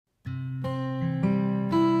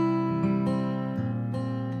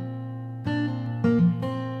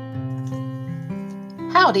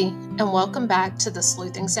Howdy, and welcome back to the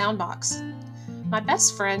Sleuthing Soundbox. My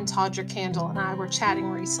best friend Tawdra Kandle and I were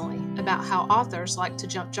chatting recently about how authors like to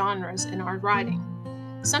jump genres in our writing.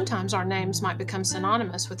 Sometimes our names might become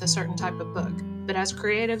synonymous with a certain type of book, but as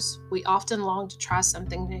creatives, we often long to try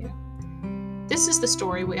something new. This is the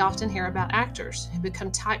story we often hear about actors who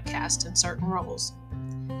become typecast in certain roles.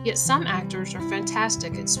 Yet some actors are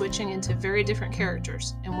fantastic at switching into very different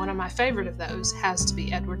characters, and one of my favorite of those has to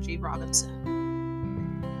be Edward G. Robinson.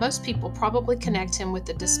 Most people probably connect him with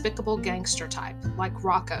the despicable gangster type, like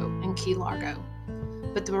Rocco in Key Largo.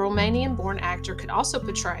 But the Romanian-born actor could also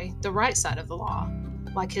portray the right side of the law,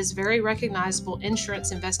 like his very recognizable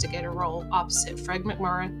insurance investigator role opposite Fred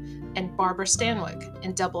McMurray and Barbara Stanwyck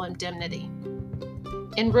in Double Indemnity.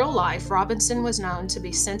 In real life, Robinson was known to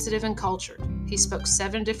be sensitive and cultured. He spoke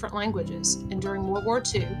 7 different languages, and during World War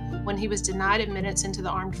II, when he was denied admittance into the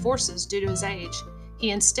armed forces due to his age, he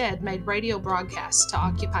instead made radio broadcasts to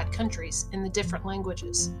occupied countries in the different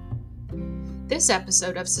languages. This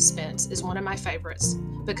episode of Suspense is one of my favorites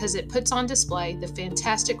because it puts on display the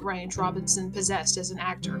fantastic range Robinson possessed as an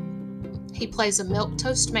actor. He plays a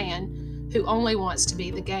milquetoast man who only wants to be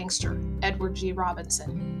the gangster, Edward G.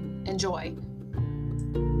 Robinson. Enjoy.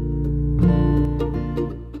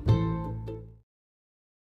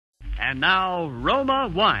 And now,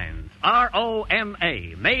 Roma Wines,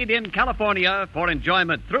 R-O-M-A, made in California for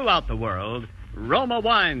enjoyment throughout the world. Roma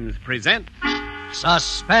Wines present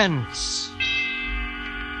Suspense.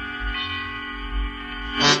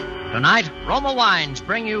 Tonight, Roma Wines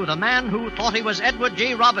bring you The Man Who Thought He Was Edward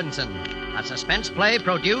G. Robinson, a suspense play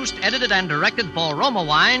produced, edited, and directed for Roma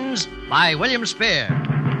Wines by William Spear.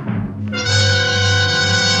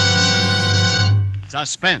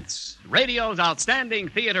 Suspense, radio's outstanding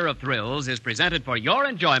theater of thrills, is presented for your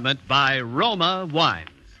enjoyment by Roma Wines.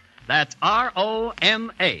 That's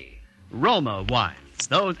R-O-M-A, Roma Wines.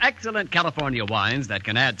 Those excellent California wines that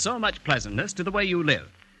can add so much pleasantness to the way you live,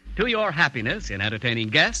 to your happiness in entertaining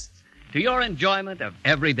guests, to your enjoyment of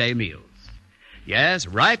everyday meals. Yes,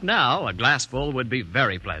 right now, a glassful would be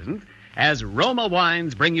very pleasant, as Roma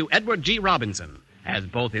Wines bring you Edward G. Robinson, as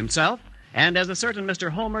both himself and as a certain Mr.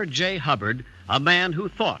 Homer J. Hubbard, a man who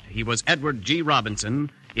thought he was Edward G. Robinson,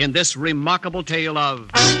 in this remarkable tale of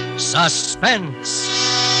Suspense.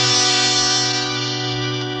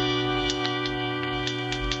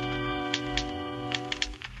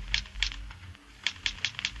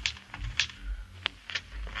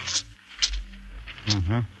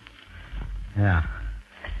 Yeah.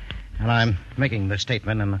 And I'm making this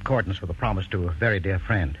statement in accordance with a promise to a very dear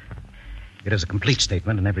friend. It is a complete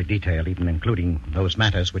statement in every detail, even including those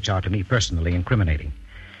matters which are to me personally incriminating.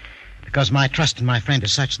 Because my trust in my friend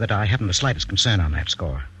is such that I haven't the slightest concern on that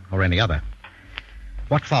score, or any other.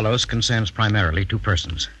 What follows concerns primarily 2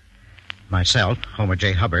 persons. Myself, Homer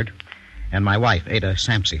J. Hubbard, and my wife, Ada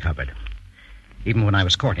Sampsey Hubbard. Even when I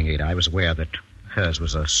was courting Ada, I was aware that hers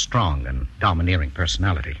was a strong and domineering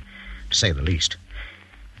personality, to say the least.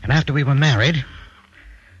 And after we were married,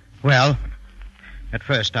 well, at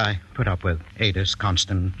first I put up with Ada's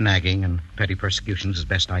constant nagging and petty persecutions as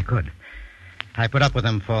best I could. I put up with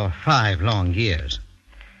them for 5 long years.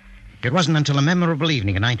 It wasn't until a memorable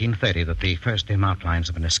evening in 1930 that the first dim outlines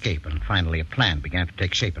of an escape and finally a plan began to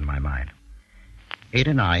take shape in my mind.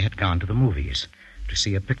 Ada and I had gone to the movies to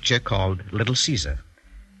see a picture called Little Caesar,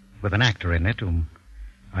 with an actor in it whom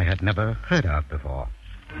I had never heard of before.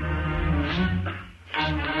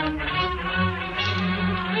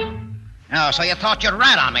 Oh, so you thought you'd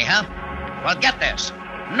rat on me, huh? Well, get this.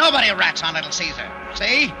 Nobody rats on Little Caesar.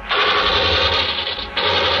 See?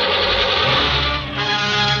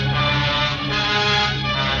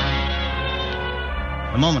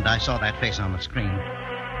 The moment I saw that face on the screen,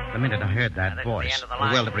 the minute I heard that voice,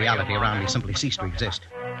 the world of reality around me simply ceased to exist.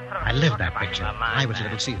 I lived that picture. I was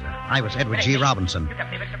Little Caesar. I was Edward G. Robinson.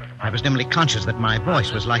 I was dimly conscious that my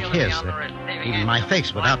voice was like his, that even my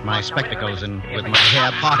face without my spectacles and with my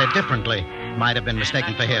hair parted differently might have been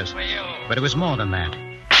mistaken for his. But it was more than that.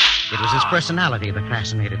 It was his personality that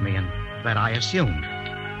fascinated me and that I assumed.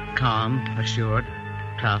 Calm, assured,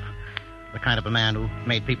 tough, the kind of a man who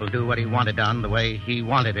made people do what he wanted done the way he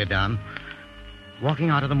wanted it done. Walking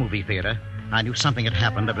out of the movie theater, I knew something had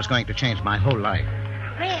happened that was going to change my whole life.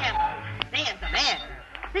 There's the man.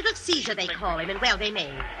 Little Caesar, they call him, and well, they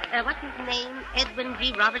may. What's his name? Edwin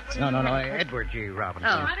G. Robertson? No, Edward G. Robinson.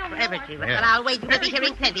 Oh, Edward G. Yeah. Well, I'll wait you'll be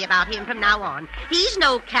hearing plenty about him from now on. He's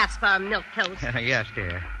no Caspar milquetoast. Yes,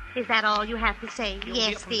 dear. Is that all you have to say?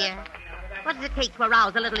 Yes, dear. What does it take to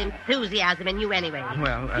arouse a little enthusiasm in you anyway?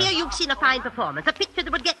 Well, Here you've seen a fine performance, a picture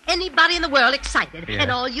that would get anybody in the world excited. Yeah.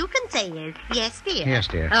 And all you can say is, yes, dear. Yes,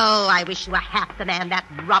 dear. Oh, I wish you were half the man that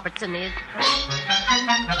Robertson is.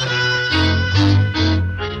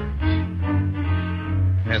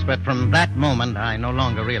 Yes, but from that moment, I no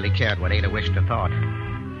longer really cared what Ada wished or thought.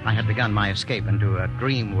 I had begun my escape into a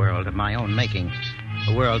dream world of my own making,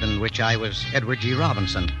 a world in which I was Edward G.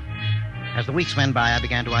 Robinson. As the weeks went by, I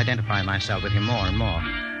began to identify myself with him more and more.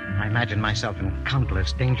 I imagined myself in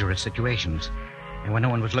countless dangerous situations, and when no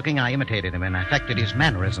one was looking, I imitated him and affected his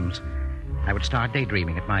mannerisms. I would start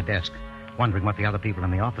daydreaming at my desk, wondering what the other people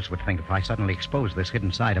in the office would think if I suddenly exposed this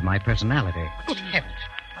hidden side of my personality. Good heavens.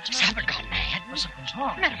 What's happened, gone mad? Something's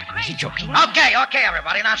wrong. Is he joking? Okay,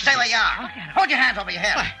 everybody. Now stay where you are. Hold your hands over your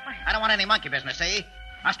head. I don't want any monkey business, see?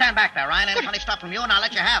 Now stand back there, Ryan. Any funny stuff from you, and I'll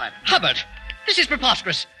let you have it. Hubbard, this is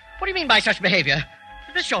preposterous. What do you mean by such behavior?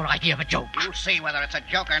 Is this your idea of a joke? You'll see whether it's a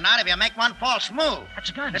joke or not if you make one false move. That's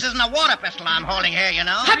a gun. This isn't a water pistol I'm holding here, you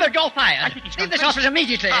know. Hubbard, you're fired. Leave this office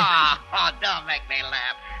immediately. Oh, don't make me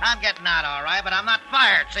laugh. I'm getting out all right, but I'm not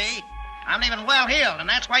fired, see? I'm leaving well-heeled, and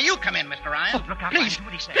that's where you come in, Mr. Ryan. Oh, look out, please.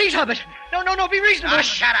 Please, Hubbard. No, be reasonable. Now,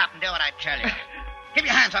 shut up and do what I tell you. Keep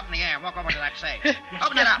your hands up in the air and walk over to that safe.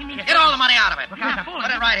 Open it up. Get all the money out of it. Put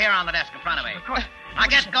it right here on the desk in front of me. Now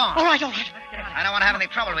get going. All right. I don't want to have any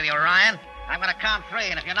trouble with you, Ryan. I'm going to count 3,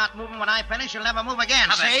 and if you're not moving when I finish, you'll never move again,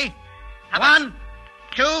 Hubbard. see? Hubbard. 1,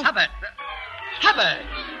 2... Hubbard.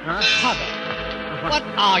 What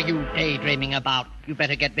are you daydreaming about? You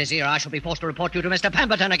better get busy or I shall be forced to report you to Mr.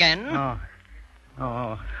 Pemberton again.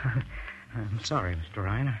 Oh. I'm sorry, Mr.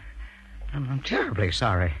 Ryan. I'm terribly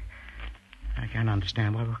sorry. I can't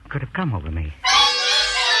understand what could have come over me.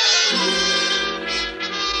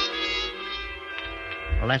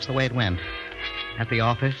 Well, that's the way it went. At the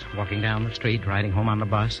office, walking down the street, riding home on the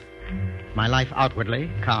bus. My life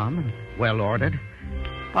outwardly, calm and well-ordered,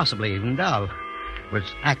 possibly even dull, was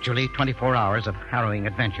actually 24 hours of harrowing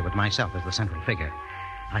adventure with myself as the central figure.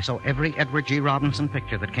 I saw every Edward G. Robinson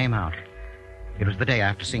picture that came out. It was the day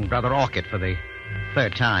after seeing Brother Orchid for the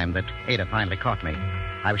 3rd time that Ada finally caught me.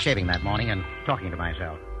 I was shaving that morning and talking to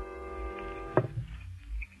myself.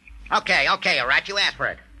 Okay, you rat. You asked for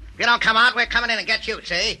it. If you don't come out, we're coming in and get you,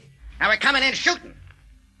 see? Now we're coming in shooting.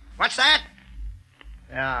 What's that?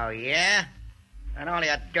 Oh, yeah? And only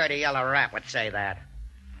a dirty yellow rat would say that.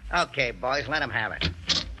 Okay, boys, let him have it.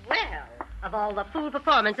 Well, of all the fool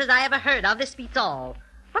performances I ever heard of, this beats all.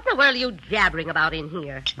 What in the world are you jabbering about in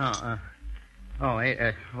here? Well,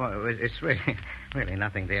 it's really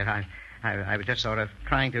nothing, dear. I was just sort of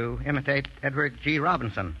trying to imitate Edward G.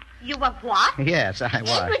 Robinson. You were what? Yes, I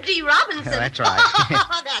was. Edward G. Robinson? That's right.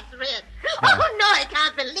 Oh, that's rich. Oh, no, I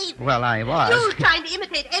can't believe it. Well, I was. You trying to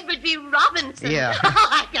imitate Edward G. Robinson? Yeah. Oh,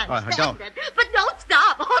 I can't stand don't. it. But don't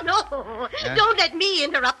stop. Oh, no. Don't let me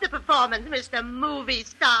interrupt the performance, Mr. Movie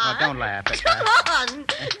Star. Oh, don't laugh at Come that. on.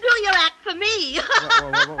 Do your act for me.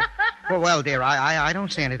 Well, dear, I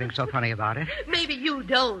don't see anything so funny about it. Maybe you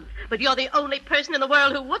don't, but you're the only person in the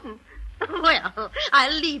world who wouldn't. Well,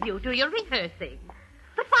 I'll leave you to your rehearsing.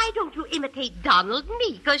 But why don't you imitate Donald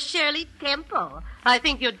Meek or Shirley Temple? I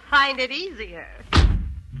think you'd find it easier.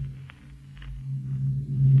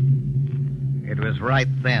 It was right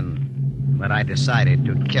then that I decided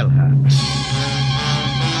to kill her.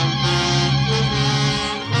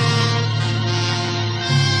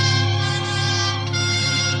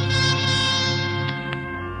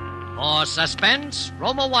 For Suspense,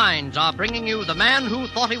 Roma Wines are bringing you The Man Who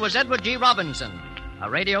Thought He Was Edward G. Robinson, a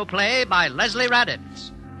radio play by Leslie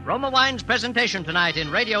Raditz. Roma Wines' presentation tonight in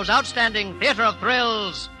radio's outstanding theater of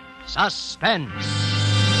thrills, Suspense.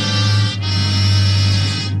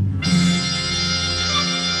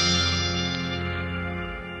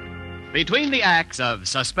 Between the acts of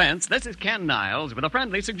Suspense, this is Ken Niles with a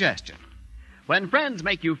friendly suggestion. When friends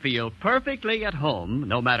make you feel perfectly at home,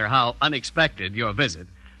 no matter how unexpected your visit,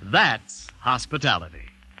 that's hospitality.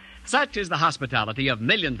 Such is the hospitality of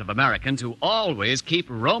millions of Americans who always keep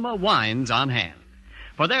Roma wines on hand.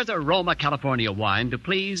 For there's a Roma California wine to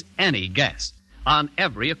please any guest, on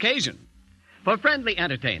every occasion. For friendly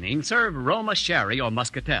entertaining, serve Roma Sherry or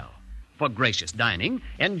Muscatel. For gracious dining,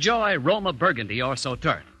 enjoy Roma Burgundy or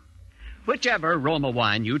Sauterne. Whichever Roma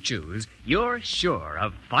wine you choose, you're sure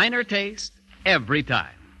of finer taste every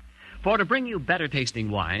time. For to bring you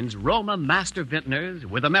better-tasting wines, Roma Master Vintners,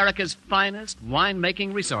 with America's finest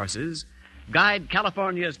wine-making resources, guide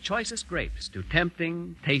California's choicest grapes to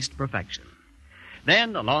tempting taste perfection.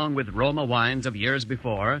 Then, along with Roma wines of years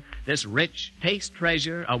before, this rich taste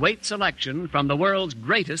treasure awaits selection from the world's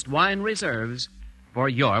greatest wine reserves for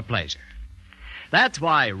your pleasure. That's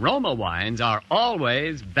why Roma wines are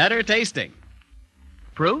always better tasting.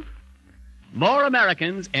 Proof? More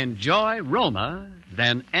Americans enjoy Roma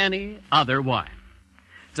than any other wine.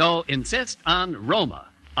 So insist on Roma,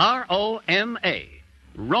 R-O-M-A,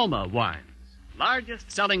 Roma wines,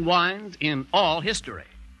 largest selling wines in all history.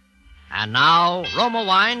 And now, Roma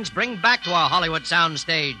Wines bring back to our Hollywood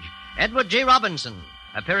soundstage Edward G. Robinson,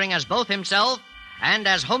 appearing as both himself and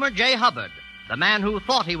as Homer J. Hubbard, the man who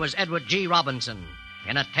thought he was Edward G. Robinson,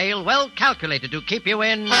 in a tale well calculated to keep you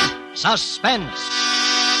in suspense.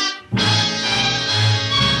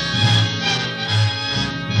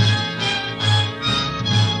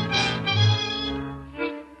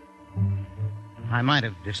 I might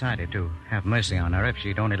have decided to have mercy on her if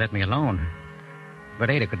she'd only let me alone. But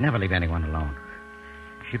Ada could never leave anyone alone.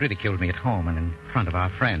 She ridiculed me at home and in front of our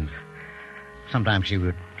friends. Sometimes she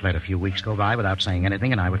would let a few weeks go by without saying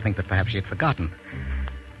anything, and I would think that perhaps she had forgotten.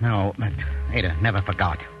 No, but Ada never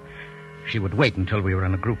forgot. She would wait until we were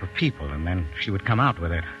in a group of people, and then she would come out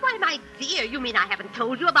with it. Why, my dear, you mean I haven't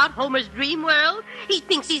told you about Homer's dream world? He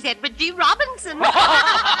thinks he's Edward G. Robinson.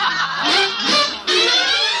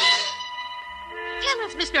 Tell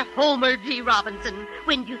us, Mr. Homer G. Robinson,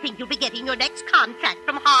 when do you think you'll be getting your next contract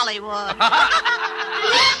from Hollywood?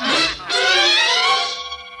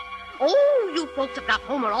 Oh, you folks have got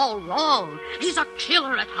Homer all wrong. He's a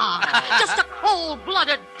killer at heart. Just a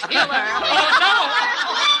cold-blooded killer.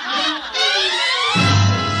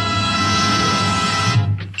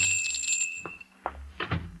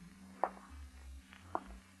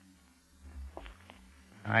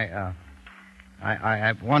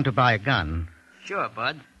 I want to buy a gun. Sure,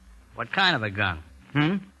 Bud. What kind of a gun?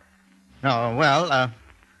 No, well,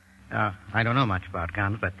 I don't know much about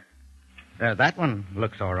guns, but that one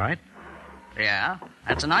looks all right. Yeah,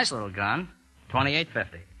 that's a nice little gun.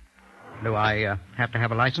 .28-50. Do I have to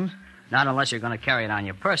have a license? Not unless you're going to carry it on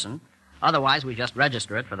your person. Otherwise, we just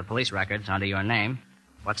register it for the police records under your name.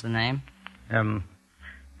 What's the name?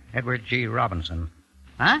 Edward G. Robinson.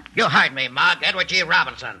 Huh? You heard me, Mug. Edward G.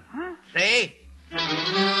 Robinson. Huh? See?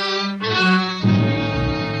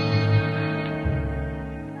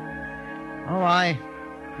 Oh, I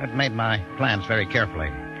had made my plans very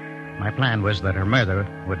carefully. My plan was that her murder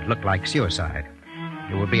would look like suicide.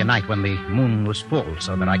 It would be a night when the moon was full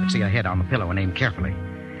so that I could see her head on the pillow and aim carefully.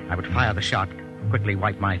 I would fire the shot, quickly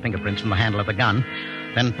wipe my fingerprints from the handle of the gun,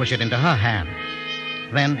 then push it into her hand.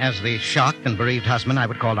 Then, as the shocked and bereaved husband, I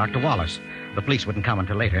would call Dr. Wallace. The police wouldn't come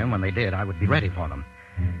until later, and when they did, I would be ready for them.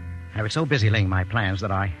 I was so busy laying my plans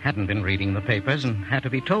that I hadn't been reading the papers and had to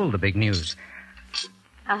be told the big news.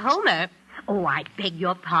 Homer? Oh, I beg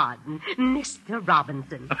your pardon. Mr.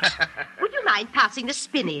 Robinson. Would you mind passing the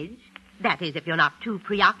spinach? That is, if you're not too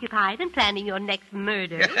preoccupied in planning your next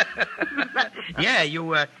murder. Yeah,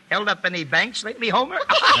 you held up any banks lately, Homer?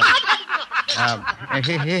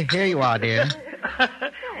 Here you are, dear.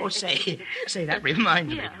 Oh, say, that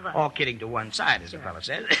reminds me. All kidding to one side, as a fellow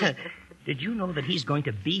says. Did you know that he's going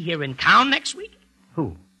to be here in town next week?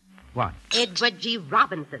 Who? What? Edward G.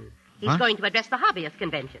 Robinson. He's going to address the hobbyist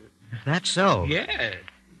convention. Is that so? Yeah.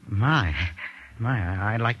 My,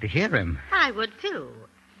 I'd like to hear him. I would, too.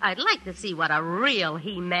 I'd like to see what a real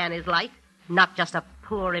He-Man is like, not just a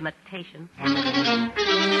poor imitation.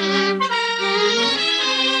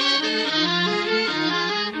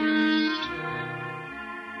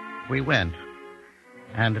 We went.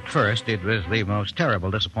 And at first, it was the most terrible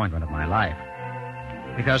disappointment of my life.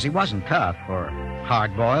 Because he wasn't tough or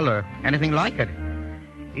hard-boiled or anything like it.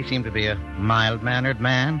 He seemed to be a mild-mannered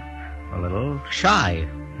man, a little shy,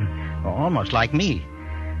 almost like me.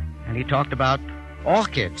 And he talked about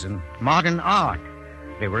orchids and modern art.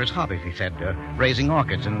 They were his hobbies, he said, raising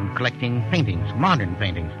orchids and collecting paintings, modern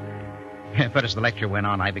paintings. But as the lecture went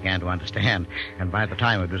on, I began to understand. And by the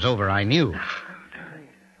time it was over, I knew.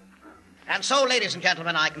 And so, ladies and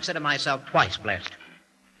gentlemen, I consider myself twice blessed.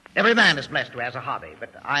 Every man is blessed who has a hobby,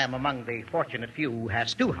 but I am among the fortunate few who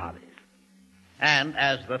has two hobbies. And,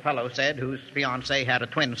 as the fellow said, whose fiancée had a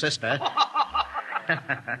twin sister...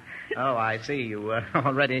 Oh, I see. You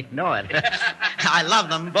already know it. I love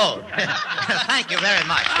them both. Thank you very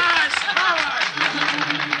much.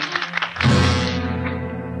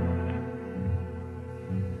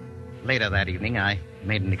 Later that evening, I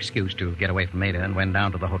made an excuse to get away from Ada and went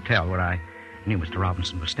down to the hotel where I knew Mr.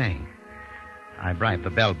 Robinson was staying. I bribed the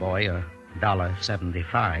bellboy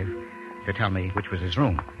 $1.75 to tell me which was his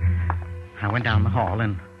room. I went down the hall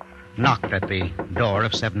and knocked at the door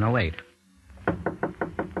of 708.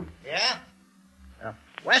 Yeah?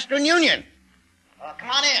 Western Union. Come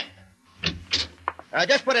on in.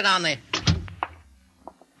 Just put it on the...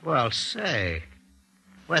 Well, say...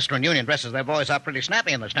 Western Union dresses their boys up pretty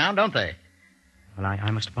snappy in this town, don't they? Well, I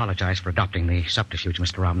must apologize for adopting the subterfuge,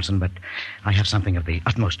 Mr. Robinson, but I have something of the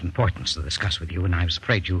utmost importance to discuss with you, and I was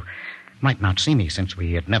afraid you might not see me since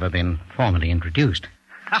we had never been formally introduced.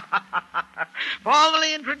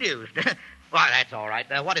 Formally introduced? Well, that's all right.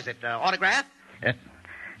 What is it, autograph?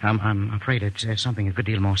 I'm afraid it's something a good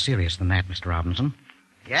deal more serious than that, Mr. Robinson.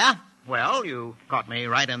 Yeah? Well, you caught me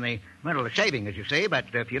right in the middle of shaving, as you see, but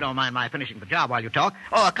if you don't mind my finishing the job while you talk...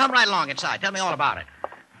 Oh, come right along inside. Tell me all about it.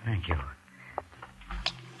 Thank you.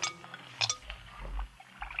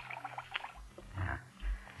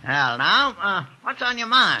 Well, now, what's on your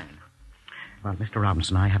mind? Well, Mr.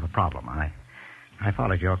 Robinson, I have a problem. I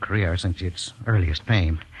followed your career since its earliest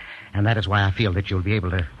fame, and that is why I feel that you'll be able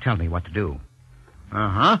to tell me what to do.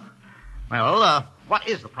 Uh-huh. Well, what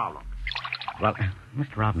is the problem? Well,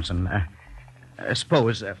 Mr. Robinson,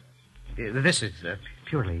 suppose, this is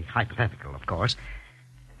purely hypothetical, of course,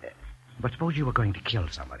 but suppose you were going to kill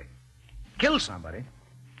somebody. Kill somebody?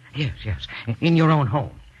 Yes, in your own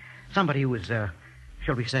home. Somebody who is,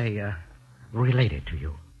 shall we say, related to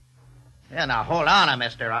you. Yeah, now, hold on,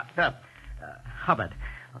 Mr. Hubbard.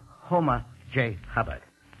 Homer J. Hubbard.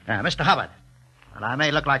 Mr. Hubbard. Well, I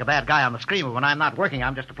may look like a bad guy on the screen, but when I'm not working,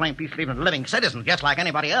 I'm just a plain, peace-loving, living citizen, just like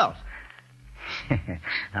anybody else.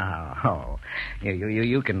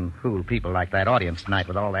 You can fool people like that audience tonight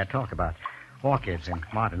with all that talk about orchids and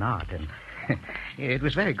modern art, and it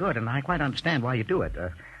was very good, and I quite understand why you do it.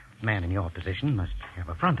 A man in your position must have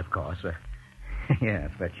a front, of course. Yes,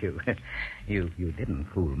 but you didn't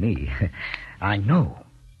fool me. I know.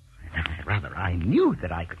 Rather, I knew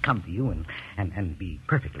that I could come to you and be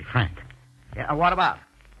perfectly frank. Yeah, what about?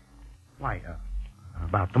 Why,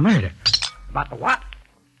 about the murder. About the what?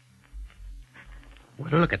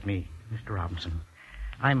 Well, look at me, Mr. Robinson.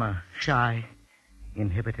 I'm a shy,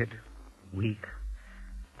 inhibited, weak,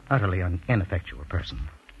 utterly ineffectual person.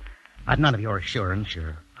 I've none of your assurance,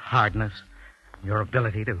 your hardness, your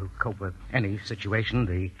ability to cope with any situation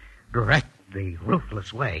the direct, the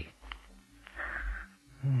ruthless way.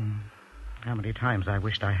 How many times I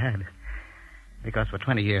wished I had. Because for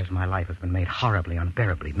 20 years my life has been made horribly,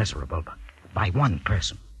 unbearably miserable by one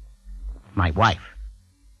person. My wife.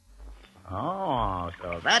 Oh,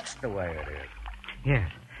 so that's the way it is.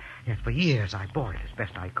 Yes, for years I bore it as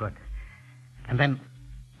best I could. And then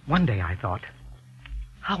one day I thought,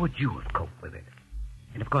 how would you have coped with it?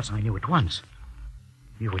 And of course I knew at once.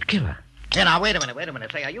 You would kill her. Yeah, now, wait a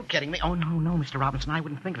minute. Say, are you kidding me? Oh, no, Mr. Robinson, I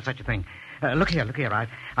wouldn't think of such a thing. Look here.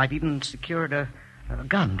 I've even secured a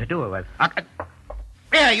gun to do it with.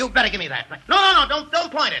 Yeah, you better give me that. No,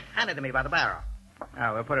 don't point it. Hand it to me by the barrel.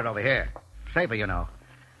 Oh, we'll put it over here. Safer, you know.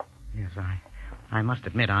 Yes, I must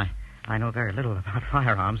admit, I know very little about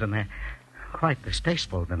firearms, and they're quite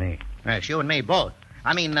distasteful to me. Yes, you and me both.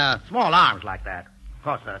 I mean, small arms like that. Of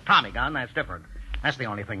course, a Tommy gun, that's different. That's the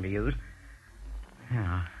only thing to use.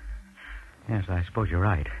 Yeah. Yes, I suppose you're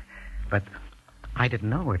right. But I didn't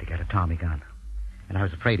know where to get a Tommy gun. And I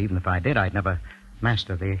was afraid even if I did, I'd never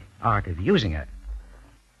master the art of using it.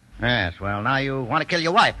 Yes, well, now you want to kill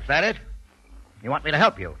your wife, is that it? You want me to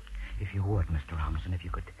help you? If you would, Mr. Robinson, if you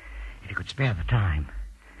could spare the time.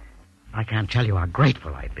 I can't tell you how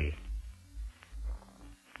grateful I'd be.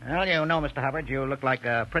 Well, you know, Mr. Hubbard, you look like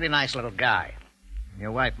a pretty nice little guy.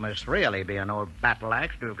 Your wife must really be an old battle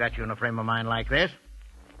axe to have got you in a frame of mind like this.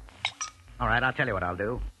 All right, I'll tell you what I'll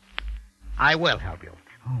do. I will help you.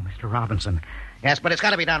 Oh, Mr. Robinson. Yes, but it's got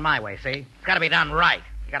to be done my way, see? It's got to be done right.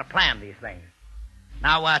 You got to plan these things.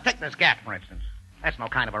 Now, take this gat, for instance. That's no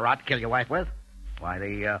kind of a rod to kill your wife with. Why,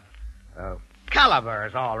 the caliber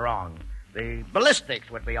is all wrong. The ballistics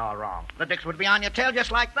would be all wrong. The dicks would be on your tail just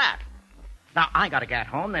like that. Now, I got a gat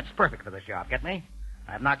home that's perfect for this job, get me?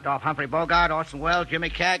 I've knocked off Humphrey Bogart, Orson Welles, Jimmy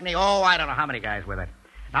Cagney, I don't know how many guys with it.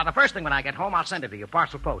 Now, the first thing when I get home, I'll send it to you,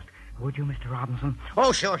 parcel post. Would you, Mr. Robinson?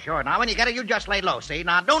 Oh, sure. Now, when you get it, you just lay low, see?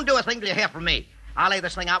 Now, don't do a thing till you hear from me. I'll lay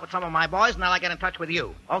this thing out with some of my boys, and then I'll get in touch with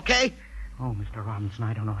you, okay? Oh, Mr. Robinson,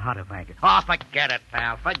 I don't know how to thank you. Oh, forget it,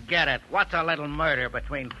 pal. Forget it. What's a little murder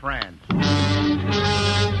between friends?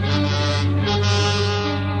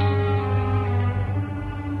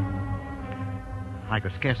 I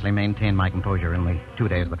could scarcely maintain my composure in the 2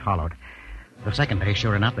 days that followed. The second day,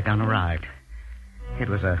 sure enough, the gun arrived. It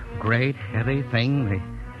was a great, heavy thing,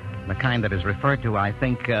 the kind that is referred to, I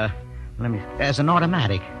think, as an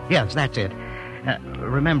automatic. Yes, that's it.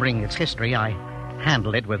 Remembering its history, I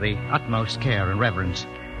handled it with the utmost care and reverence.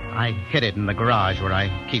 I hid it in the garage where I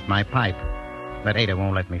keep my pipe. But Ada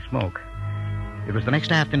won't let me smoke. It was the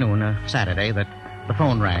next afternoon, Saturday, that the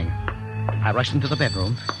phone rang. I rushed into the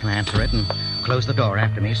bedroom to answer it and closed the door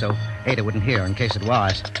after me so Ada wouldn't hear in case it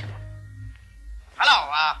was.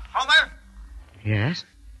 Hello, Homer? Yes?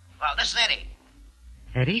 Well, this is Eddie.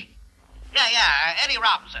 Eddie? Yeah, Eddie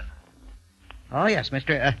Robinson. Oh, yes,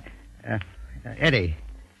 Mr. Eddie.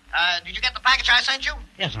 Did you get the package I sent you?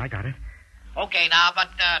 Yes, I got it. Okay, now, but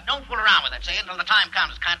don't fool around with it, see, until the time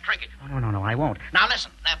comes. It's kind of tricky. Oh, no, I won't. Now,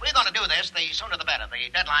 listen, if we're going to do this, the sooner the better.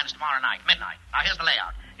 The deadline is tomorrow night, midnight. Now, here's the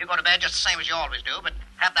layout. You go to bed just the same as you always do, but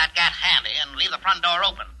have that gat handy and leave the front door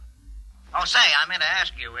open. Oh, say, I meant to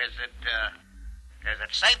ask you, is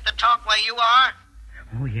it safe to talk where you are?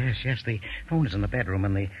 Oh, yes, the phone is in the bedroom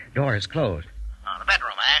and the door is closed. Oh, the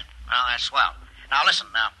bedroom, eh? Well, that's swell. Now, listen,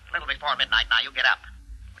 a little before midnight now, you get up.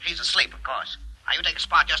 She's asleep, of course. Now, you take a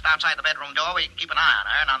spot just outside the bedroom door where you can keep an eye on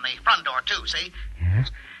her, and on the front door, too, see?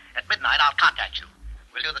 Yes? At midnight, I'll contact you.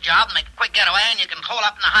 We'll do the job and make a quick getaway, and you can hole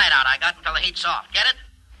up in the hideout I got until the heat's off. Get it?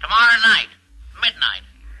 Tomorrow night. Midnight.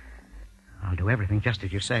 I'll do everything just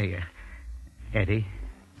as you say, Eddie.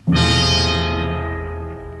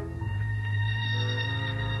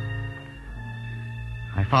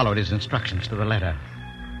 I followed his instructions to the letter.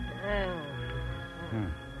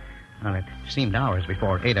 Well, it seemed hours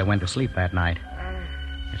before Ada went to sleep that night.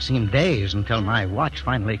 It seemed days until my watch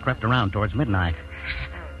finally crept around towards midnight.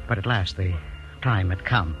 But at last, the time had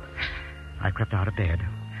come. I crept out of bed,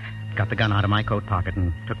 got the gun out of my coat pocket,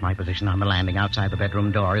 and took my position on the landing outside the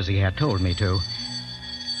bedroom door as he had told me to.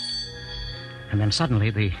 And then suddenly,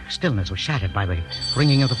 the stillness was shattered by the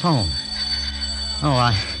ringing of the phone. Oh,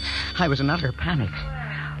 I was in utter panic.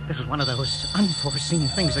 This was one of those unforeseen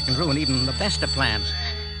things that can ruin even the best of plans.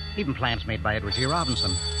 Even plans made by Edward G.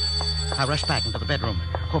 Robinson. I rushed back into the bedroom,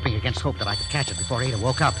 hoping against hope that I could catch it before Ada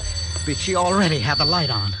woke up. But she already had the light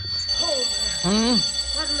on. Homer,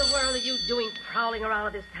 what in the world are you doing prowling around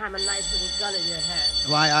at this time of night with a gun in your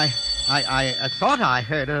hand? Why, I thought I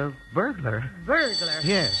heard a burglar. Burglar?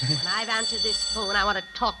 Yes. When I've answered this phone, I want to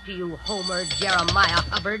talk to you, Homer Jeremiah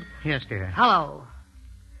Hubbard. Yes, dear. Hello.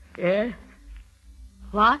 Yeah?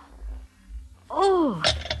 What? Oh,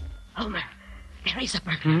 Homer, there is a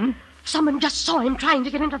burglar. Someone just saw him trying to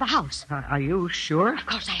get into the house. Are you sure? Of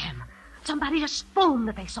course I am. Somebody just phoned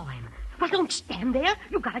that they saw him. Well, don't stand there.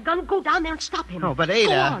 You got a gun. Go down there and stop him. Oh, but Ada...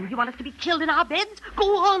 Go on. You want us to be killed in our beds?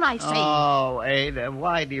 Go on, I say. Oh, Ada,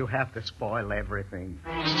 why do you have to spoil everything?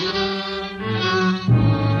 Go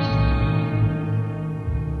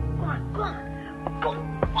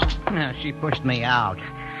on. No, she pushed me out.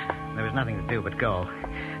 There was nothing to do but go.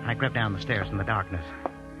 I crept down the stairs in the darkness.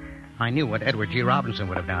 I knew what Edward G. Robinson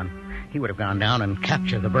would have done. He would have gone down and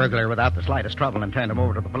captured the burglar without the slightest trouble and turned him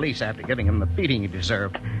over to the police after giving him the beating he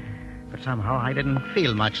deserved. But somehow I didn't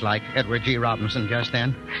feel much like Edward G. Robinson just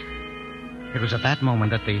then. It was at that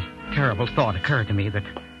moment that the terrible thought occurred to me that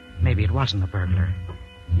maybe it wasn't a burglar.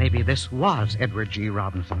 Maybe this was Edward G.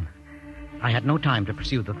 Robinson. I had no time to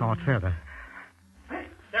pursue the thought further.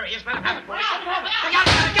 There he is. Let him have it, boys.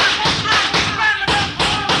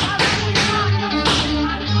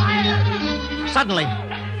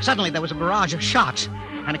 Suddenly there was a barrage of shots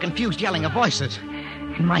and a confused yelling of voices.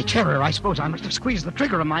 In my terror, I suppose I must have squeezed the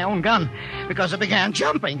trigger of my own gun because it began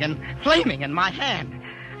jumping and flaming in my hand.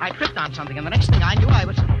 I tripped on something, and the next thing I knew, I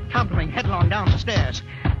was tumbling headlong down the stairs.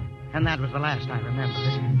 And that was the last I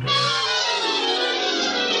remembered.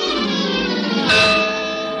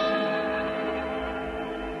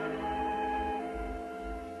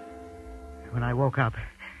 When I woke up,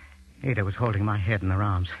 Ada was holding my head in her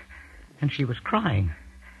arms, and she was crying.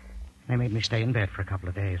 They made me stay in bed for a couple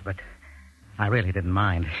of days, but I really didn't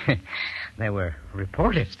mind. There were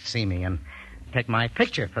reporters to see me and take my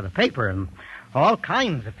picture for the paper, and all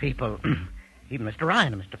kinds of people. Even Mr.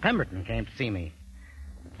 Ryan and Mr. Pemberton came to see me.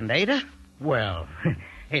 And Ada? Well,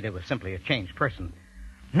 Ada was simply a changed person.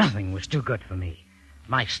 Nothing was too good for me.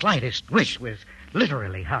 My slightest wish was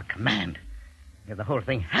literally her command. If the whole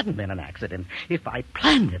thing hadn't been an accident, if I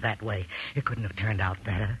planned it that way, it couldn't have turned out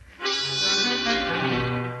better.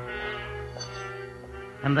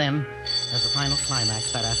 And then, as the final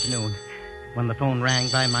climax that afternoon, when the phone rang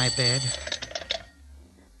by my bed...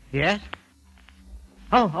 Yes?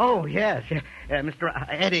 Oh, yes. Mr.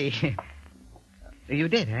 Eddie. You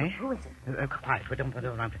did, eh? Who is it? Quiet.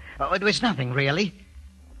 It was nothing, really.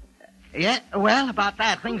 Yeah, well, about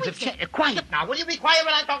that, things have changed. Quiet now. Will you be quiet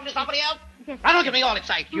when I'm talking to somebody else? Yes. Now, don't get me all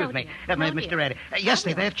excited. Excuse me. No, Mr. Eddie. Yes,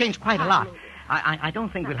 they have changed quite a lot. I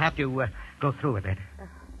don't think we'll have to go through with it.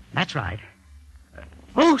 That's right.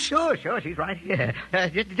 Oh, sure. She's right here.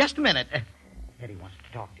 Just a minute. Eddie wants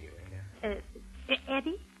to talk to you.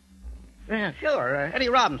 Eddie? Yeah, sure. Eddie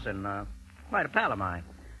Robinson. Quite a pal of mine.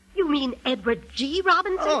 You mean Edward G.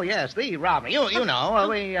 Robinson? Oh, yes, the Robin. You know.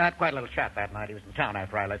 We had quite a little chat that night. He was in town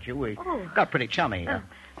after I left you. We got pretty chummy.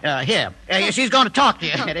 Here. She's going to talk to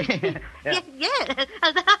you, Eddie. Yes.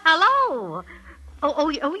 Hello.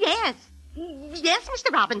 Oh, yes. Yes,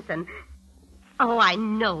 Mr. Robinson. Oh, I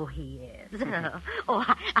know he is.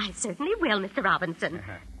 I certainly will, Mr. Robinson.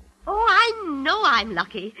 Oh, I know I'm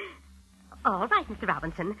lucky. All right, Mr.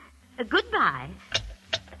 Robinson. Goodbye.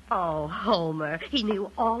 Oh, Homer. He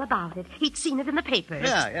knew all about it. He'd seen it in the papers.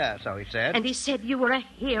 Yeah, so he said. And he said you were a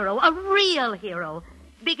hero, a real hero.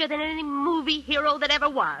 Bigger than any movie hero that ever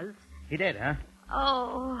was. He did, huh?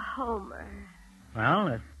 Oh, Homer. Well,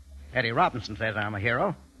 if Eddie Robinson says I'm a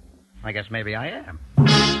hero, I guess maybe I am.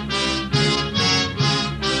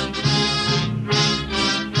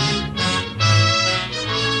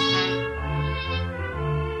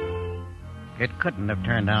 It couldn't have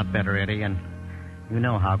turned out better, Eddie, and you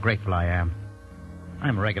know how grateful I am.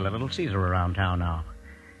 I'm a regular little Caesar around town now.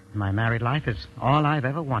 My married life is all I've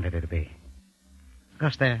ever wanted it to be.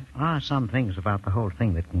 Because there are some things about the whole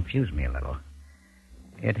thing that confuse me a little.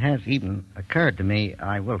 It has even occurred to me,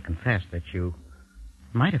 I will confess, that you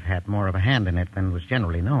might have had more of a hand in it than was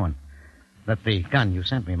generally known. That the gun you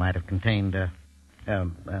sent me might have contained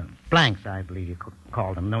blanks, I believe you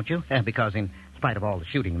called them, don't you? Because in spite of all the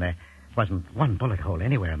shooting, there wasn't one bullet hole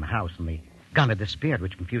anywhere in the house, and the gun had disappeared,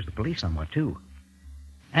 which confused the police somewhat, too.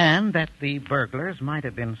 And that the burglars might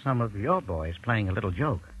have been some of your boys playing a little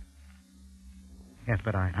joke. Yes,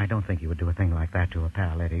 but I don't think you would do a thing like that to a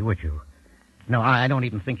pal, Eddie, would you? No, I don't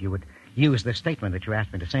even think you would use the statement that you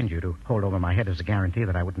asked me to send you to hold over my head as a guarantee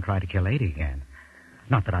that I wouldn't try to kill Eddie again.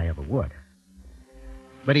 Not that I ever would.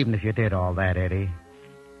 But even if you did all that, Eddie,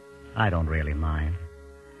 I don't really mind.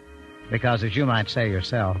 Because, as you might say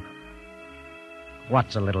yourself,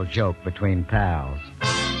 what's a little joke between pals?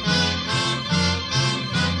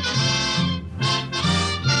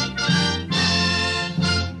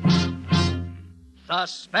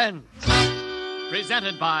 Suspense.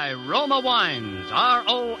 Presented by Roma Wines,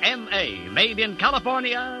 R-O-M-A, made in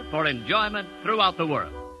California for enjoyment throughout the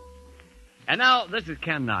world. And now, this is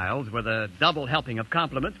Ken Niles with a double helping of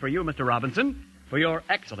compliments for you, Mr. Robinson, for your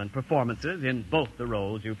excellent performances in both the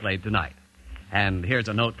roles you played tonight. And here's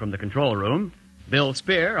a note from the control room. Bill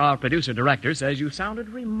Spear, our producer-director, says you sounded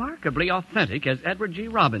remarkably authentic as Edward G.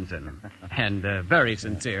 Robinson, and very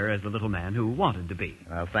sincere as the little man who wanted to be.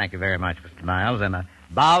 Well, thank you very much, Mr. Niles, and a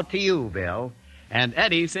bow to you, Bill. And,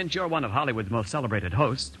 Eddie, since you're one of Hollywood's most celebrated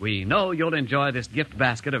hosts, we know you'll enjoy this gift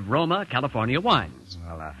basket of Roma, California wines.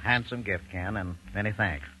 Well, a handsome gift, Ken, and many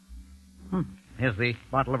thanks. Here's the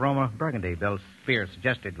bottle of Roma Burgundy Bill Spear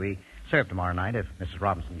suggested we serve tomorrow night if Mrs.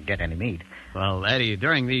 Robinson can get any meat. Well, Eddie,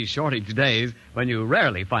 during these shortage days, when you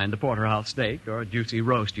rarely find the porterhouse steak or juicy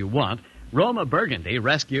roast you want, Roma Burgundy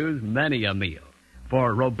rescues many a meal.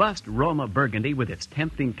 For robust Roma Burgundy, with its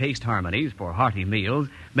tempting taste harmonies for hearty meals,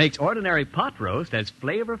 makes ordinary pot roast as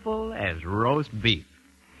flavorful as roast beef.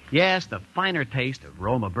 Yes, the finer taste of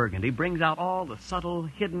Roma Burgundy brings out all the subtle,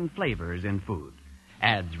 hidden flavors in food.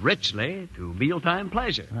 Adds richly to mealtime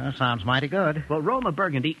pleasure. Sounds mighty good. Well, Roma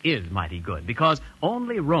Burgundy is mighty good because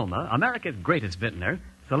only Roma, America's greatest vintner,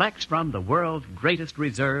 selects from the world's greatest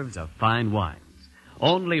reserves of fine wines.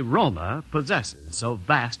 Only Roma possesses so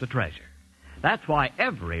vast a treasure. That's why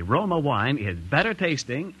every Roma wine is better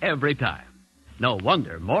tasting every time. No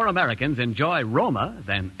wonder more Americans enjoy Roma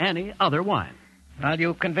than any other wine. Well,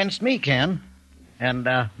 you convinced me, Ken. And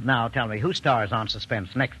now tell me, who stars on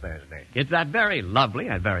Suspense next Thursday? It's that very lovely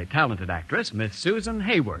and very talented actress, Miss Susan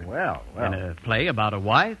Hayward. Well. In a play about a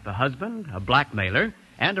wife, a husband, a blackmailer,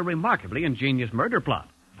 and a remarkably ingenious murder plot.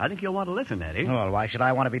 I think you'll want to listen, Eddie. Well, why should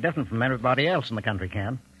I want to be different from everybody else in the country,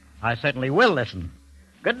 Ken? I certainly will listen.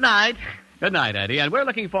 Good night. Good night, Eddie, and we're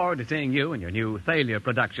looking forward to seeing you in your new Thalia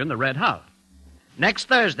production, The Red House. Next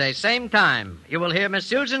Thursday, same time, you will hear Miss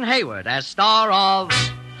Susan Hayward as star of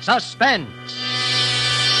Suspense.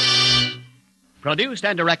 Produced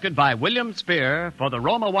and directed by William Spear for the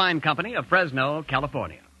Roma Wine Company of Fresno,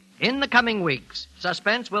 California. In the coming weeks,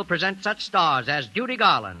 Suspense will present such stars as Judy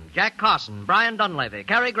Garland, Jack Carson, Brian Dunleavy,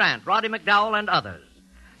 Cary Grant, Roddy McDowell, and others.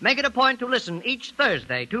 Make it a point to listen each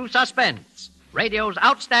Thursday to Suspense, radio's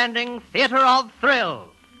outstanding theater of thrills.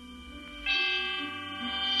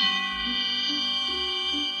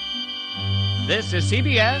 This is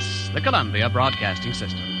CBS, the Columbia Broadcasting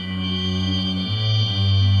System.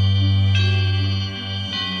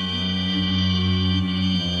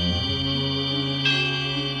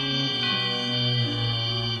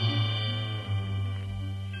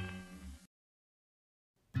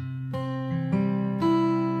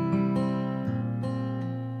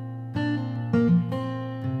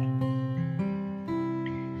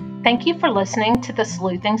 Thank you for listening to the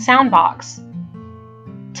Sleuthing Soundbox.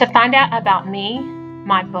 To find out about me,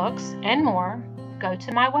 my books, and more, go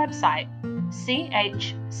to my website,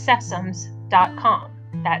 chsesums.com.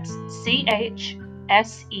 That's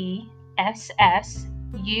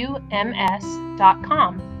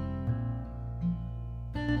chsessums.com.